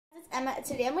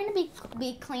Today I'm going to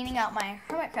be cleaning out my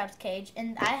hermit crab's cage,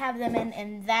 and I have them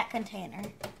in that container.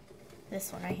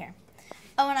 This one right here.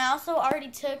 Oh, and I also already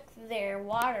took their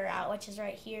water out, which is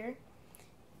right here.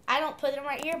 I don't put them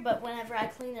right here, but whenever I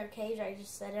clean their cage, I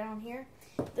just set it on here.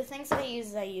 The things that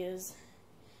I use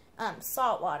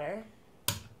salt water,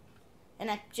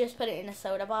 and I just put it in a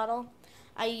soda bottle.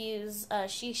 I use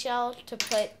seashell to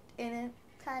put in it,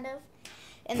 kind of.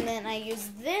 And then I use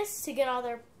this to get all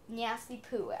their nasty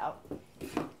poo out.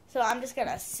 So I'm just going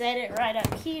to set it right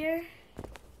up here.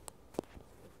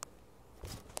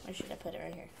 Or should I put it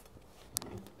right here?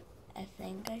 I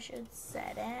think I should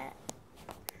set it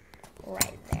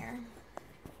right there.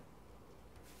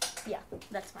 Yeah,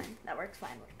 that's fine. That works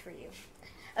fine for you.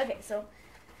 Okay, so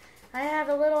I have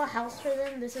a little house for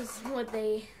them. This is what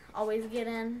they always get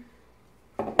in.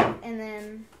 And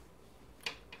then,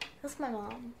 that's my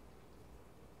mom.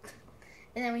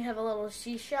 And then we have a little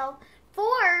seashell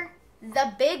for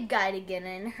the big guy to get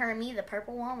in. Hermit, the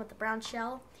purple one with the brown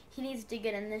shell. He needs to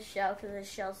get in this shell because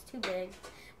his shell's too big.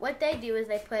 What they do is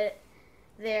they put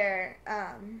their,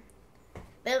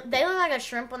 they look like a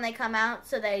shrimp when they come out,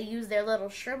 so they use their little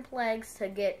shrimp legs to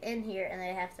get in here, and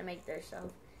they have to make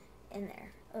themselves in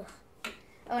there. Ugh.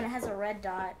 Oh, and it has a red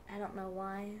dot. I don't know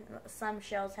why. Some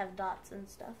shells have dots and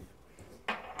stuff.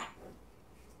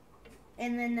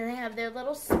 And then they have their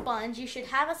little sponge. You should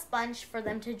have a sponge for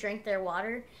them to drink their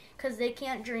water, because they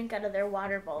can't drink out of their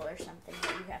water bowl or something.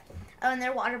 But you have to. Oh, and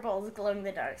their water bowl is glow in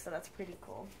the dark, so that's pretty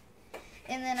cool.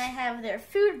 And then I have their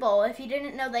food bowl. If you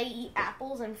didn't know, they eat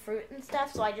apples and fruit and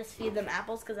stuff, so I just feed them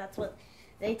apples because that's what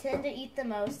they tend to eat the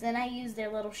most. Then I use their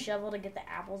little shovel to get the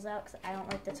apples out because I don't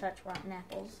like to touch rotten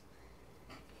apples.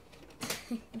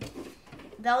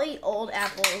 They'll eat old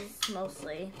apples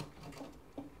mostly.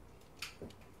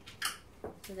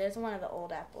 So there's one of the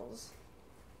old apples.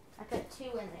 I put 2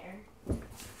 in there.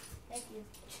 Thank you.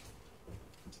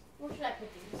 What should I put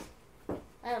these?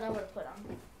 I don't know what to put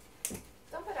on.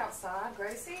 Dump it outside,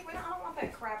 Gracie. I don't want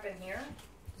that crap in here.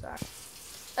 Sorry.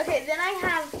 Okay, then I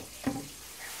have,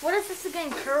 what is this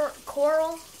again?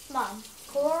 Coral? Mom,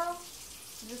 coral?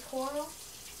 Is this coral?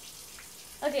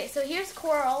 Okay, so here's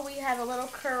coral. We have a little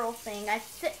curl thing.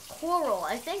 Coral.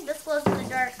 I think this glows in the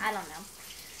dark. I don't know.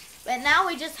 But now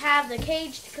we just have the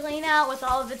cage to clean out with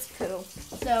all of its poo.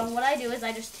 So what I do is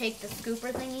I just take the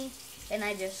scooper thingy and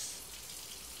I just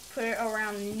put it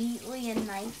around neatly and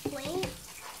nicely.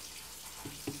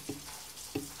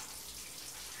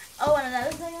 Oh, and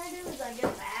another thing I do is I get a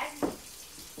bag.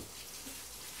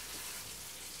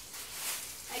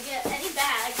 I get any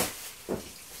bag,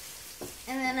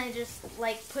 and then I just,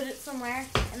 like, put it somewhere,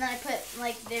 and then I put,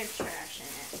 like, their trash in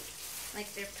it.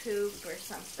 Like their poop or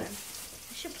something.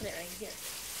 I should put it right here.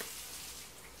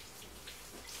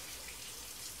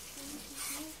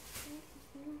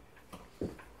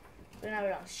 So now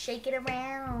we're going to shake it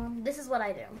around. This is what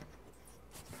I do.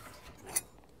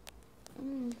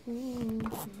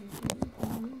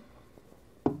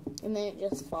 And then it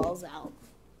just falls out.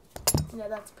 Yeah,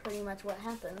 that's pretty much what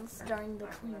happens during the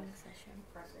cleaning session.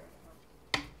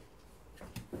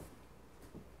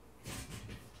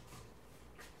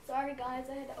 Sorry guys,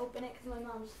 I had to open it because my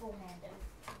mom's full-handed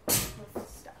with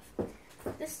stuff.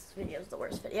 This video is the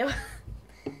worst video.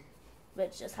 But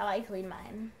it's just how I clean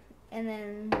mine. And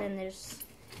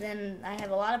then I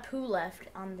have a lot of poo left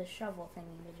on the shovel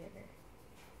thingy-majigger.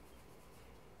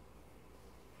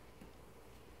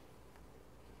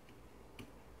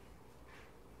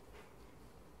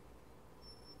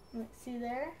 See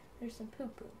there? There's some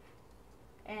poo-poo.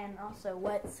 And also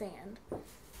wet sand.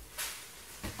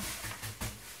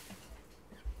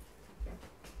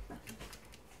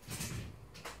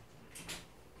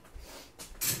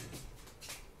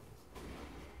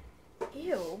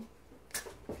 Ew.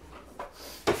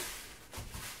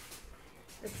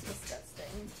 It's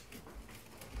disgusting.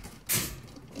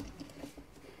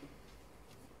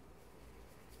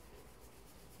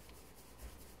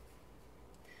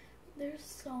 There's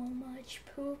so much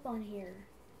poop on here.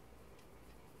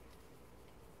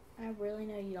 I really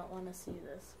know you don't want to see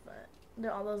this, but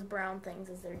all those brown things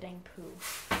is their dang poo.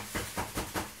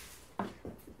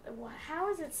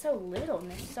 How is it so little and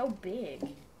they're so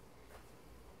big?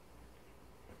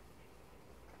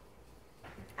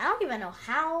 I don't even know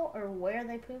how or where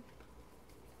they poop.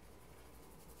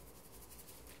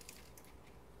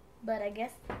 But I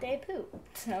guess they poop,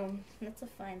 so that's a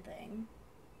fine thing.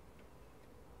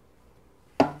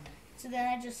 So then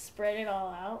I just spread it all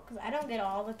out, because I don't get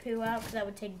all the poo out, because that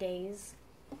would take days.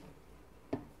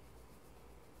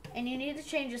 And you need to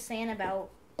change the sand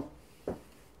about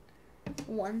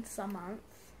once a month,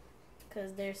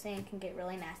 because their sand can get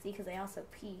really nasty, because they also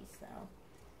pee, so.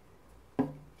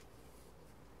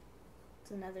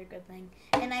 That's another good thing.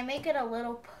 And I make it a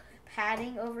little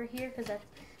padding over here because that's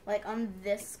like on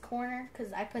this corner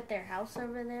because I put their house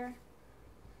over there.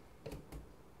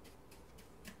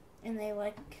 And they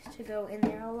like to go in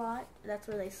there a lot. That's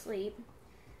where they sleep.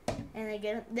 And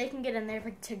they can get in there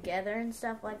together and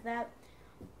stuff like that.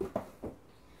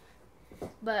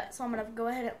 But so I'm gonna go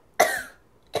ahead and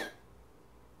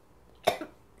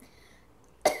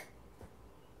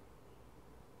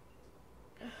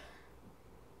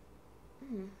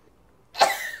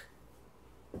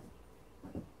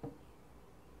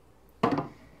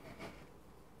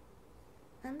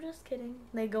I'm just kidding.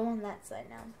 They go on that side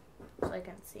now, so I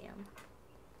can see them.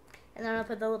 And then I'll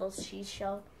put the little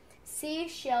seashell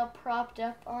propped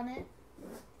up on it.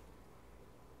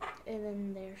 And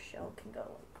then their shell can go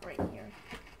like right here.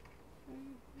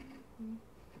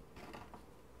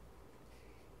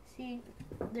 See,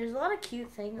 there's a lot of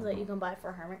cute things that you can buy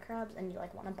for hermit crabs, and you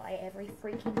like want to buy every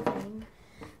freaking thing,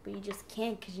 but you just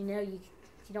can't because you know you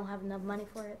don't have enough money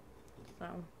for it. So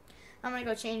I'm gonna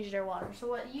go change their water. So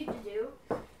what you do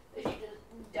is you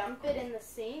just dump it in the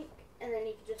sink, and then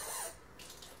you can just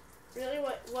really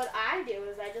what I do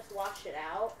is I just wash it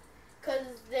out because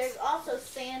there's also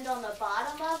sand on the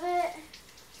bottom of it.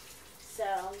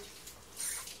 So.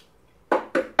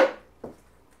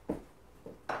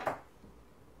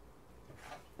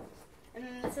 And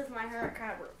then this is my hermit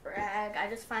crab rag. I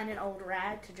just find an old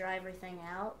rag to dry everything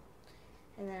out.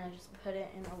 And then I just put it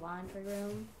in a laundry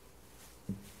room.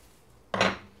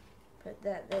 Put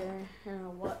that there. And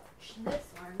I'll watch this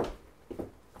one.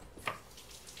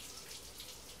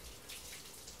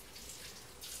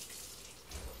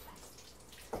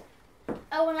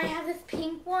 Oh, and I have this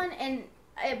pink one and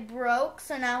it broke.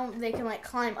 So now they can like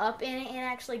climb up in it and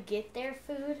actually get their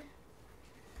food.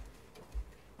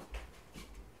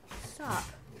 Stop.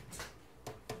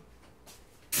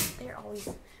 They're always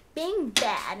being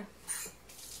bad.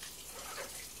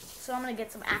 So I'm gonna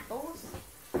get some apples.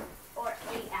 Or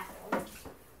a apple.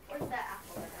 Where's that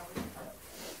apple that I always put?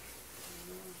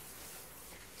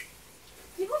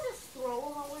 People just throw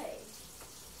them away.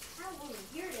 How weird.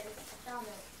 Here it is. I found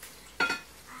it. I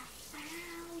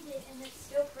found it and it's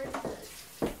still pretty good.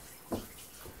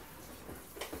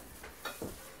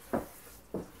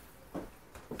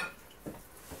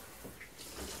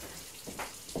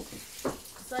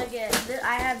 So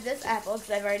I have this apple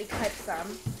because I've already cut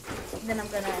some. Then I'm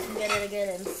gonna get it again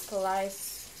and slice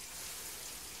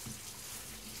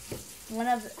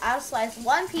I'll slice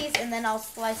one piece and then I'll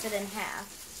slice it in half.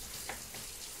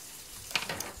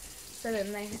 So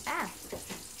then they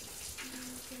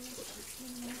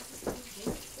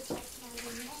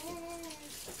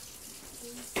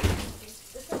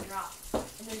This one dropped.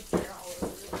 And then it's all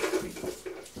over.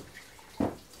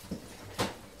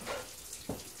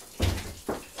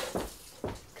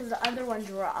 Because the other one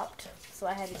dropped, so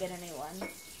I had to get a new one.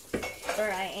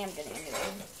 Or I am getting a new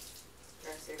one.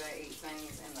 See, they eat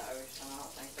things in the ocean. I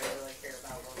don't think they really care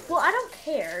about what. Well, I don't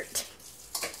care.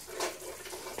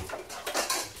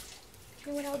 You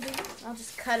know what I'll do? I'll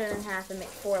just cut it in half and make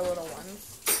 4 little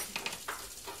ones.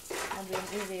 That'll be an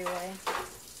easier way.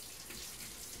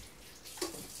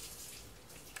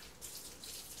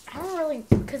 I don't really,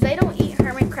 because they don't eat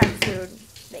hermit crab food.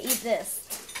 They eat this.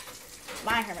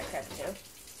 My hermit crab food.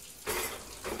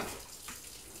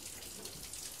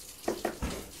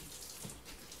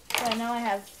 So now I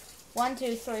have 1,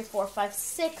 2, 3, 4, 5,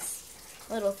 6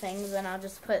 little things, and I'll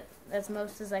just put as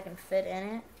most as I can fit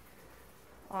in it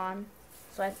on.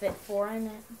 So I fit 4 in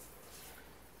it.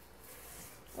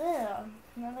 Ew,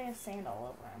 now they have sand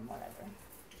all over them, whatever.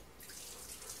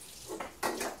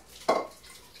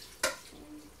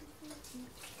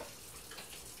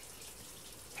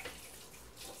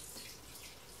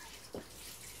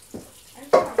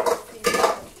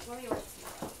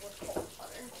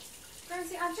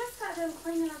 I just got done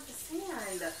cleaning up the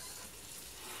sand. This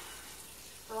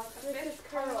is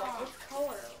curl. It's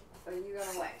color. So you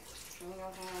gonna wait? You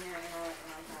gonna come in here and what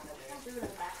I'm trying to do? Do it in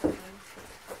the bathroom.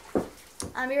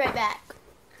 I'll be right back.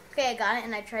 Okay, I got it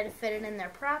and I tried to fit it in there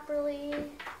properly.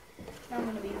 Now I'm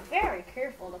gonna be very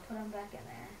careful to put them back in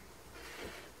there.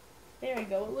 There we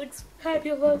go. It looks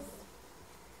fabulous.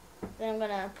 Then I'm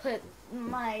gonna put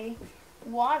my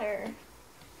water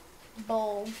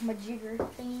bowl majigger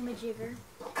thingy majigger.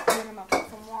 And then I'm gonna put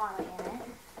some water in it.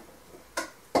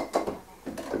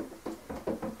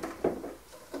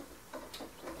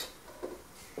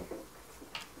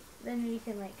 Then you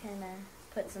can like kind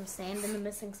of put some sand in the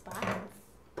missing spots.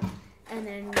 And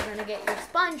then you're gonna get your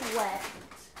sponge wet.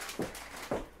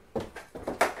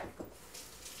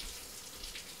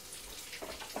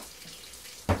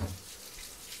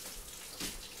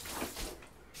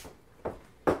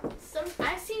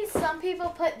 people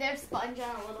put their sponge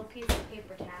on a little piece of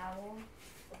paper towel.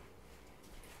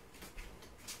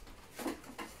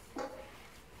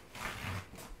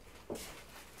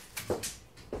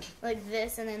 Like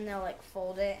this, and then they'll like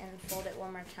fold it and fold it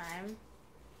one more time.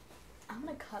 I'm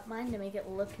gonna cut mine to make it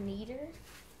look neater.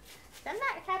 I'm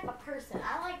that type of person.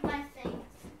 I like my things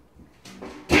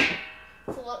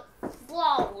to look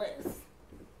flawless.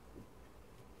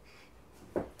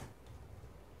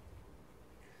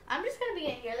 I'm just gonna be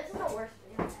in here. This is the worst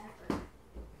thing ever.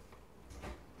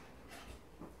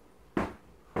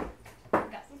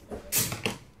 Got some scissors.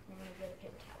 I'm gonna get a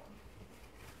paper towel.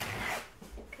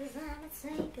 Cause I'm a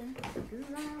sinker, cause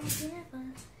I'm a giver.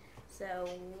 So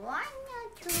why not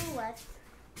do what?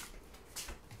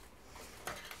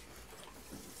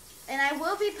 And I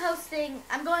will be posting,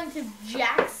 I'm going to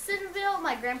Jacksonville,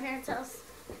 my grandparents' house,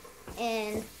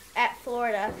 at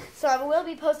Florida. So I will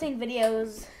be posting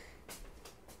videos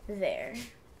there.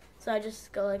 So I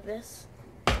just go like this,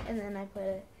 and then I put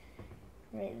it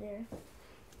right there.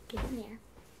 Get in there.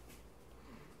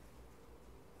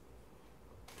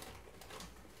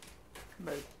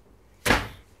 Boo.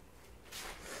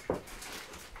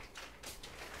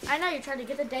 I know you're trying to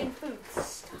get the dang food.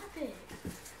 Stop it.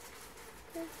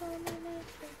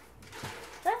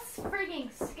 That freaking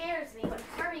scares me when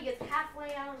Harvey gets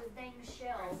halfway out of his dang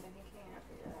shell. He can't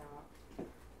figure it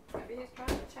out. Maybe he's trying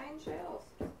to change shells.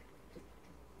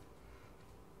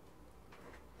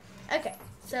 Okay,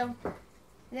 so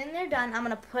then they're done. I'm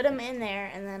going to put them in there,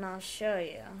 and then I'll show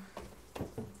you.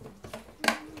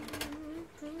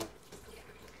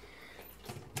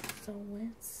 So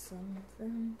it's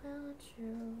something about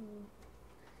you.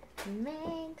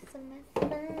 Makes me feel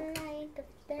like a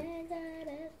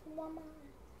figured woman.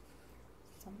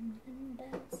 Something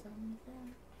about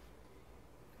something.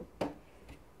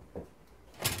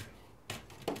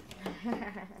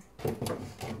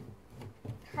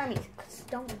 Hermit,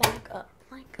 don't back up.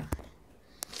 My God.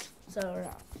 So we're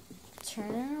gonna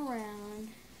turn it around,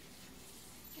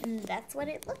 and that's what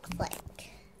it looks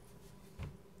like.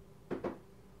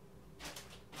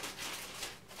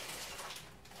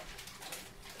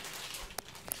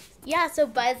 Yeah, so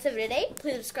that's it for today.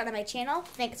 Please subscribe to my channel.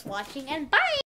 Thanks for watching, and bye!